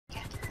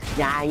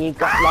Yeah, you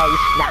got those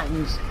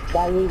plans.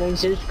 Don't even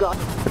subscribe.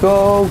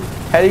 Go!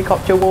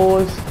 Helicopter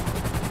wars!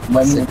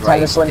 When It's a you tell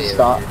grace us when to period.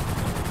 start.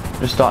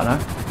 Just start now.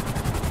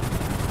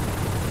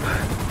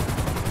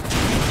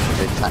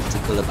 Go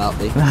tactical about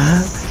this.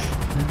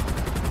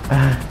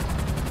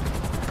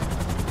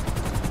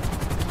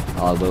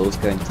 Oh, Will's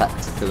going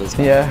tactical as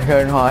well. Yeah,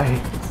 going high.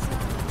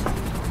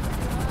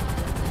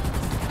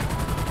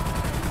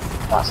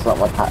 That's not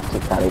my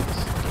tactic, Alex.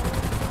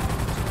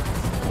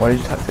 What is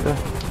your tactic though?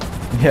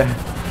 Yeah.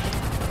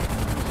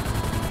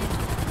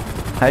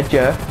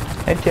 Headja.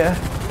 Headja.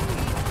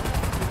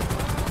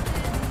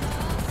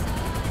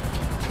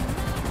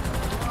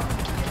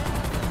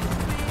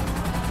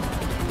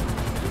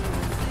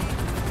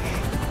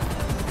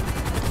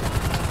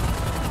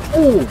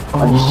 Ooh! I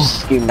Oh.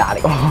 just skimmed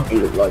Alex. Oh. He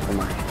looked like a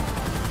man.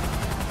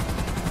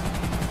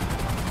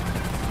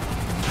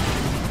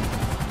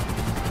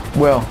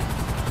 Will.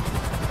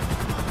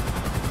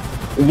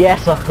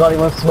 Yes, I got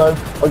him on smoke.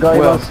 I got him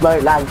Well. on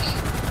smoke, lads.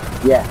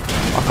 Yeah.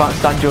 I can't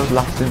stand yours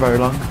lasting very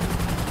long.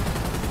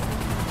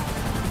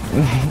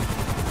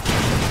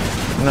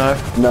 No.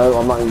 No,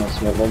 I'm not in my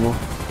smoke anymore.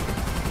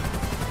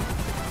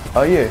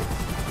 Are you?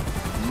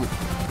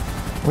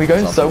 We're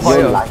going so high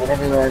You're up. lagging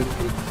everywhere.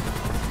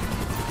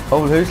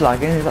 Oh, who's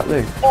lagging? Is that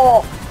Luke?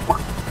 Oh!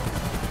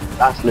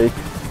 That's Luke.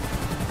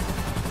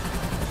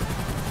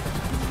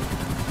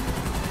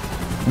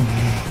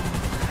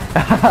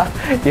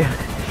 Yeah.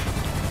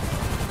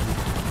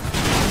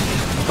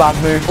 Bad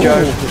move,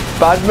 Joe. Ooh.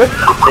 Bad move.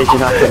 Vision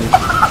happened.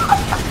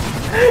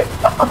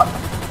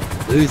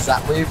 Who's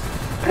that with?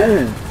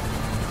 Ooh.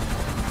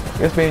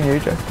 It's me and you,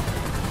 Joe.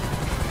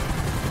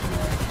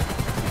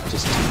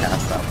 Just two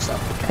cast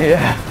outside.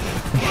 Yeah.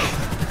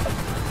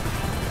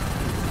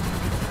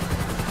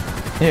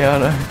 Yeah, I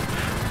know.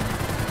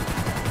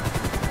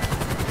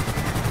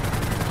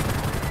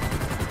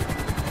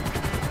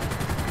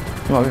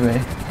 It might be me.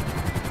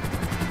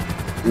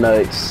 No,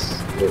 it's...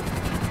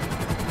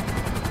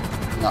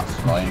 Not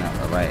flying at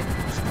the rate.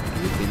 It's not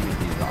moving with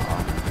you that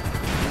are.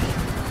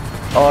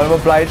 Oh,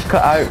 my blade's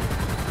cut out.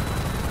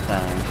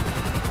 Dang.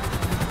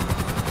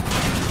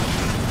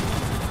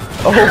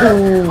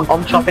 Oh!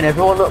 I'm chopping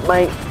everyone up,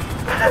 mate.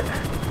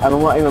 I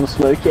don't want him to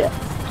smoke yet.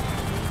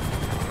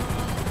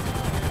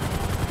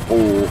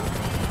 Oh.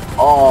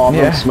 Oh, I'm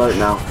Yeah. on smoke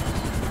now.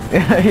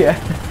 Yeah, yeah.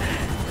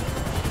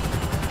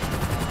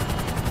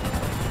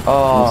 I'm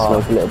on Oh.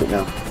 smoke a little bit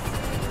now.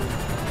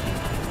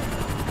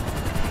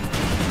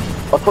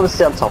 I just want to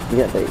stay on top and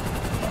get beat.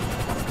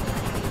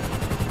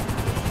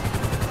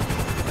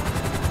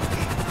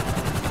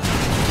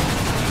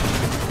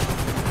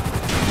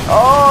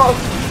 Oh!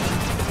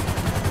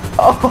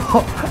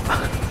 Oh!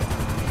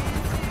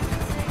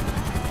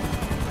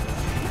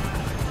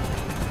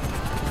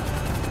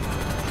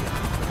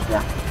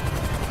 Yeah.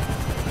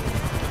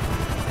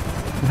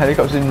 The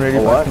helicopter's in really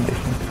Alright. bad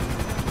condition.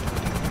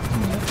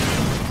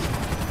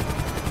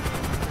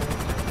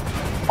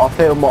 I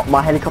feel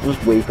my helicopter's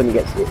weak when it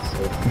gets hit,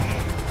 so...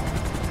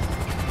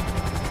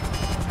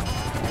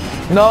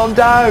 No, I'm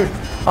down!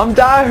 I'm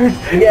down!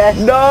 Yes!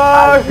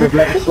 No! We've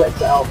let the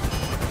sweats out.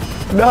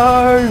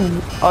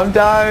 No! I'm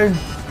down!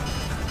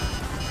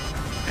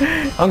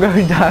 I'm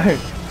going down.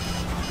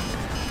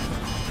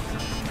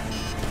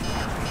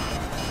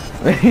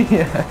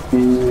 Yeah.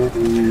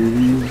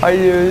 I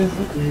use.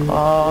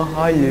 Oh,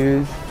 I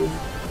use.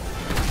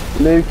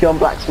 Luke, you're on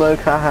black smoke,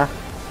 haha.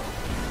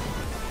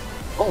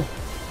 Oh.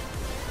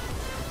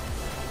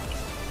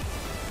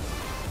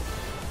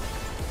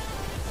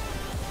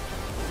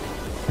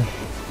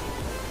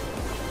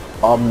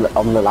 I'm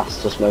the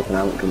last to smoke and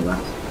I haven't come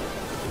last.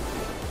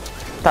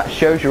 That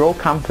shows you're all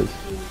campers.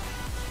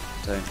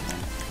 Don't know.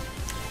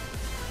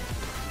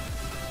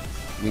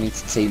 We need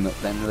to team up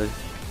then, Lou.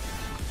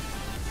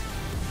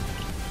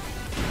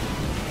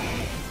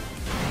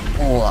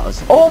 Oh, that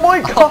was. Oh my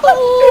god!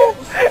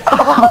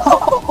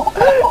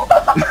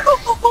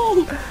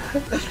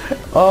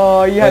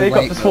 Oh, your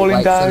helicopter's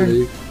falling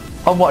down.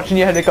 I'm watching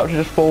your helicopter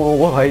just fall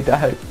all the way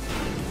down.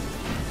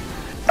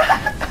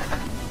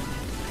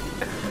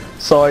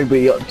 Sorry, but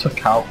you got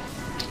took out.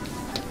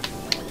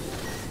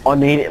 I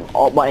need it.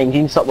 Oh, my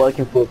engine stopped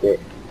working for a bit.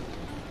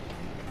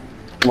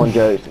 Come on,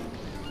 Joe.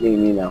 Leave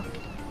me now.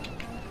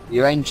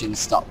 Your engine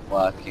stopped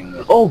working.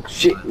 Oh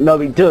shit! No,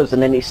 it does,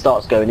 and then it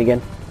starts going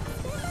again.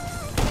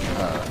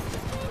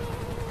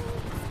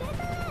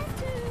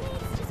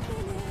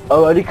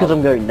 Oh, only because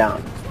I'm going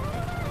down.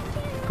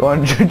 Go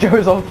on,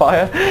 Joe's on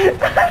fire.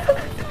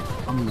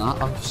 I'm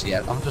not. I'm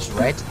just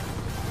red.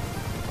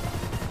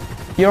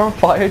 You're on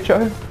fire,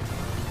 Joe.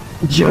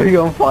 Joe,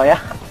 you're on fire.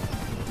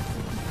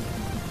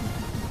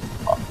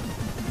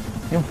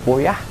 You're on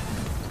fire.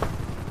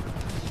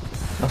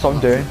 That's what I'm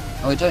doing.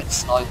 Oh, we don't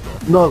sniper.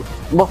 No,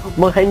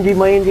 my engine.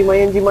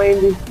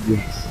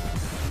 Yes.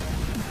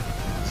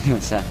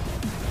 So,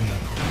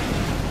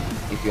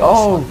 if you're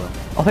Oh, a sniper.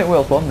 I think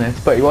Will's won this,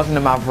 but he wasn't a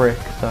Maverick,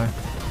 so.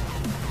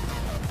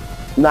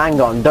 No,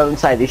 hang on, don't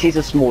say this is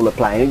a smaller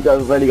plane.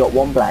 I've only got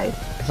one blade.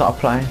 It's not a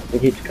plane. We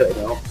keep cutting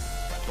it off.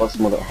 What's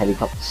some other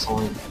helicopter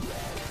sign?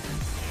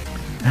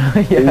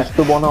 Yeah. Who's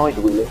the one-eyed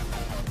Willy?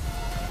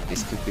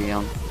 This could be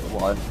on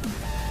what?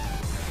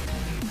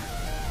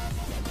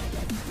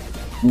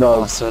 No,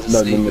 Oh, so the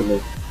no,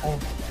 seagull.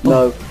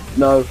 no,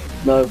 no,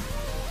 no,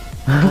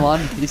 Come on,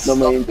 this No, is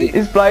mate. something.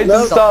 His blades No,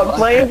 have stopped.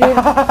 my engine,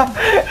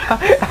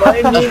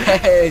 my engine,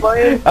 Hey, my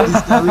engine.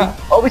 he's going.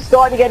 Oh, he's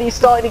starting again, he's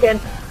starting again.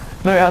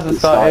 No, it hasn't It's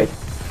started.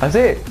 Has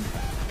it?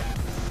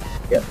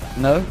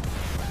 No. No,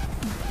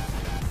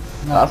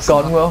 That's it's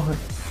gone not. well.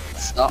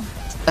 Stop.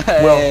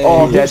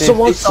 Oh, You dead.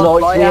 someone It's on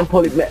sniped me fire. and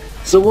put it.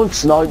 Someone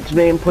sniped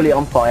me and put it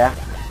on fire.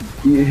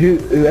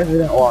 Whoever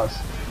that was.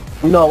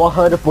 No, I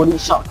heard a bullet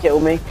shot kill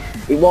me.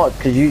 It was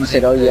because you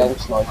said, "Oh yeah, I'm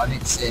sniped." I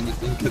didn't say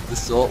anything of the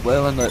sort.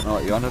 Well, I don't know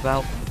what you're on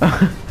about.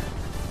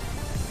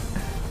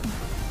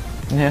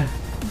 Yeah.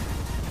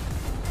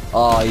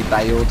 Oh, he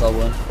bailed, I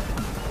won.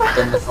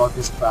 Done the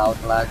Frogger's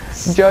proud,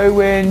 lads. Joe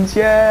wins,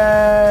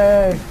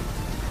 yay!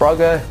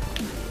 Frogger.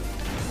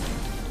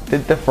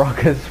 Did the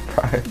Froggers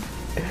proud.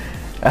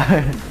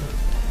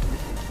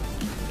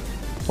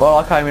 Well,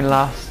 I came in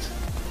last.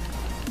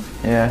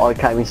 Yeah. I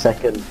came in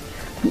second.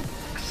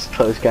 It's a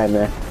close game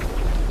there.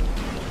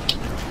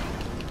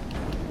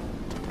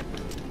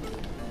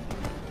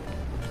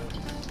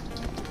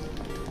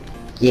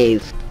 You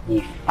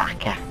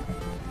fucker.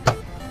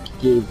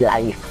 You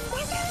bloody.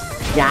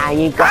 Yeah,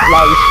 you got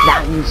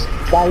those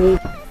nuns.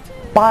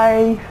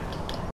 Bye.